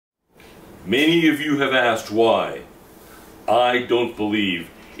Many of you have asked why I don't believe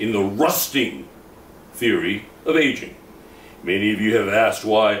in the rusting theory of aging. Many of you have asked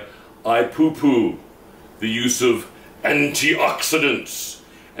why I poo-poo the use of antioxidants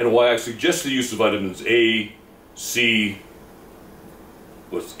and why I suggest the use of vitamins A, C,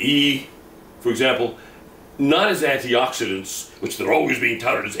 E, for example, not as antioxidants, which they're always being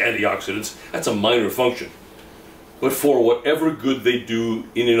touted as antioxidants. That's a minor function. But for whatever good they do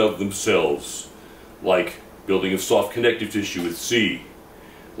in and of themselves, like building of soft connective tissue with C,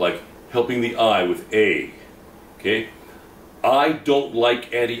 like helping the eye with A, okay? I don't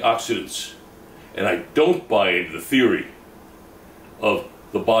like antioxidants, and I don't buy into the theory of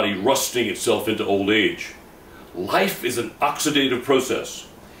the body rusting itself into old age. Life is an oxidative process.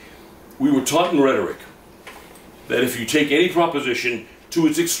 We were taught in rhetoric that if you take any proposition to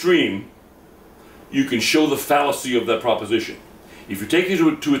its extreme, you can show the fallacy of that proposition. If you take it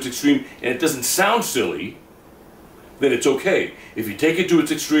to its extreme and it doesn't sound silly, then it's okay. If you take it to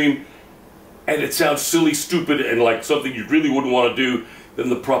its extreme and it sounds silly, stupid, and like something you really wouldn't want to do, then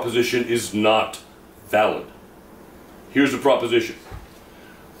the proposition is not valid. Here's the proposition.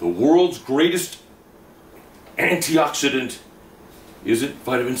 The world's greatest antioxidant isn't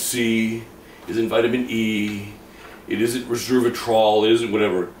vitamin C, isn't vitamin E, it isn't resveratrol, it isn't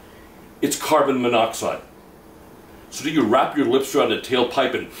whatever. It's carbon monoxide. So do you wrap your lips around a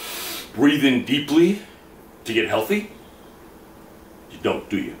tailpipe and breathe in deeply to get healthy? You don't,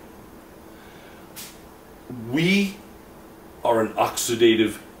 do you? We are an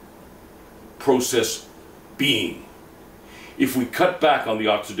oxidative process being. If we cut back on the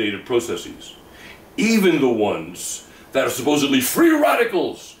oxidative processes, even the ones that are supposedly free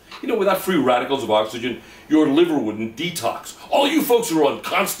radicals, you know, without free radicals of oxygen, your liver wouldn't detox. All you folks are on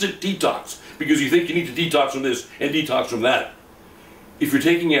constant detox because you think you need to detox from this and detox from that. If you're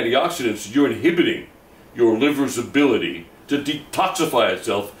taking antioxidants, you're inhibiting your liver's ability to detoxify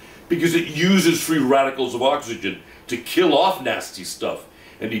itself because it uses free radicals of oxygen to kill off nasty stuff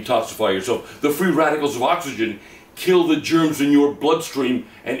and detoxify yourself. The free radicals of oxygen kill the germs in your bloodstream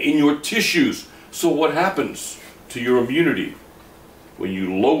and in your tissues. So what happens to your immunity when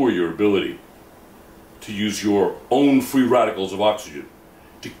you lower your ability to use your own free radicals of oxygen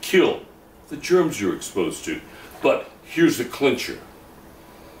to kill the germs you're exposed to? But here's the clincher.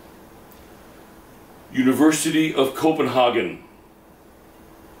 University of Copenhagen.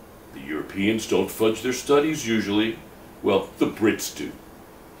 The Europeans don't fudge their studies usually. Well, the Brits do.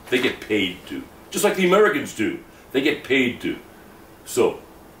 They get paid to. Just like the Americans do. They get paid to. So,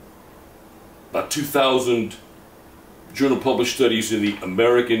 about 2,000 journal-published studies in the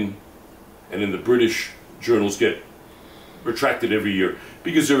American and in the British journals get retracted every year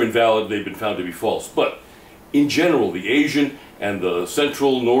because they're invalid, they've been found to be false. But in general, the Asian and the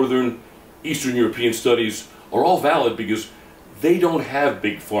Central, Northern, Eastern European studies are all valid because they don't have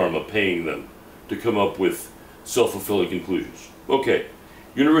Big Pharma paying them to come up with self-fulfilling conclusions. Okay,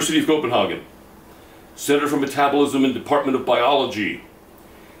 University of Copenhagen, Center for Metabolism and Department of Biology.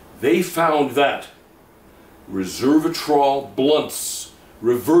 They found that resveratrol blunts,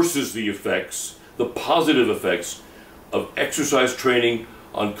 reverses the effects, the positive effects of exercise training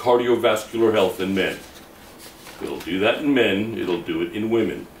on cardiovascular health in men. If it'll do that in men, it'll do it in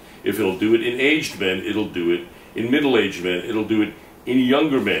women. If it'll do it in aged men, it'll do it in middle-aged men, it'll do it in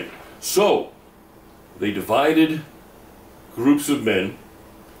younger men. So, they divided groups of men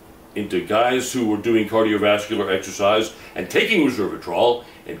into guys who were doing cardiovascular exercise and taking resveratrol,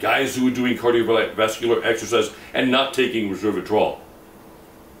 and guys who were doing cardiovascular exercise and not taking resveratrol.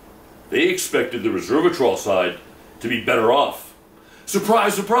 They expected the resveratrol side to be better off.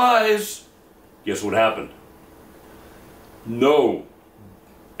 Surprise, surprise! Guess what happened? No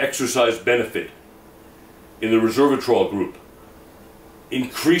exercise benefit in the resveratrol group.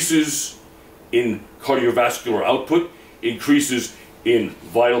 Increases in cardiovascular output, increases in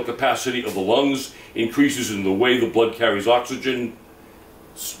vital capacity of the lungs, increases in the way the blood carries oxygen,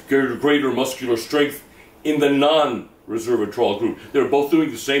 greater muscular strength in the non-resveratrol group. They're both doing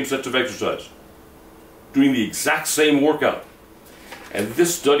the same sets of exercise, doing the exact same workout. And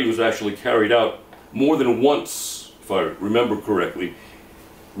this study was actually carried out more than once, if I remember correctly,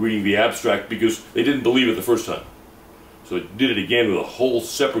 reading the abstract, because they didn't believe it the first time. So they did it again with a whole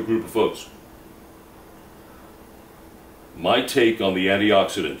separate group of folks. My take on the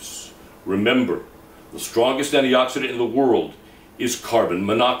antioxidants. Remember, the strongest antioxidant in the world is carbon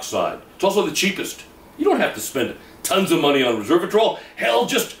monoxide. It's also the cheapest. You don't have to spend tons of money on resveratrol. Hell,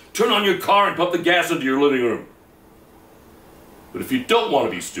 just turn on your car and pump the gas into your living room. But if you don't want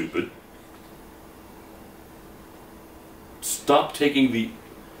to be stupid, stop taking the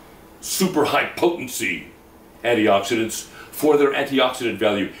super high potency antioxidants for their antioxidant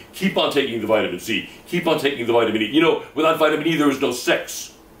value. Keep on taking the vitamin C. Keep on taking the vitamin E. You know, without vitamin E, there is no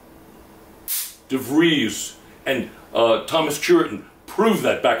sex. De Vries and Thomas Curitin proved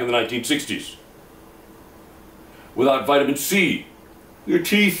that back in the 1960s. Without vitamin C, your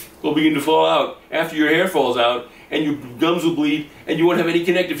teeth will begin to fall out after your hair falls out, and your gums will bleed, and you won't have any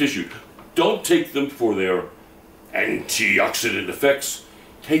connective tissue. Don't take them for their antioxidant effects.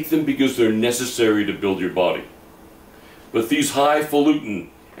 Take them because they're necessary to build your body. But these highfalutin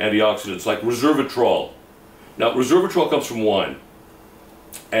antioxidants like resveratrol. Now, resveratrol comes from wine.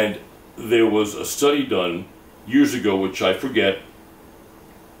 And there was a study done years ago, which I forget,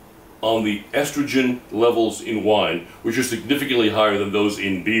 on the estrogen levels in wine, which are significantly higher than those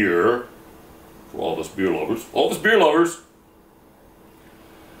in beer. For all of us beer lovers. All of us beer lovers!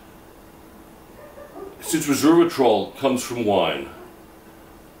 Since resveratrol comes from wine,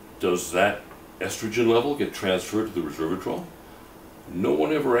 does that estrogen level get transferred to the resveratrol? No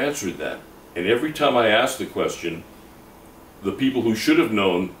one ever answered that. And every time I asked the question, the people who should have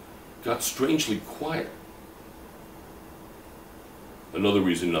known got strangely quiet. Another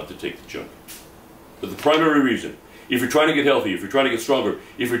reason not to take the junk. But the primary reason, if you're trying to get healthy, if you're trying to get stronger,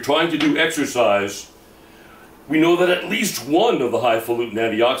 if you're trying to do exercise, we know that at least one of the highfalutin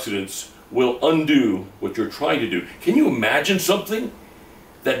antioxidants will undo what you're trying to do. Can you imagine something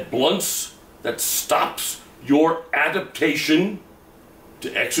that blunts, that stops your adaptation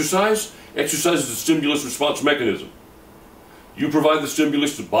to exercise? Exercise is a stimulus response mechanism. You provide the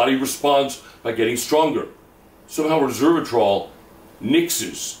stimulus, the body responds by getting stronger. Somehow resveratrol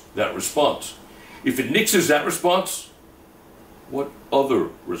nixes that response. If it nixes that response, what other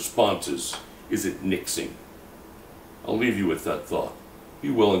responses is it nixing? I'll leave you with that thought. Be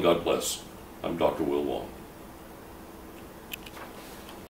well and God bless. I'm Dr. Will Wong.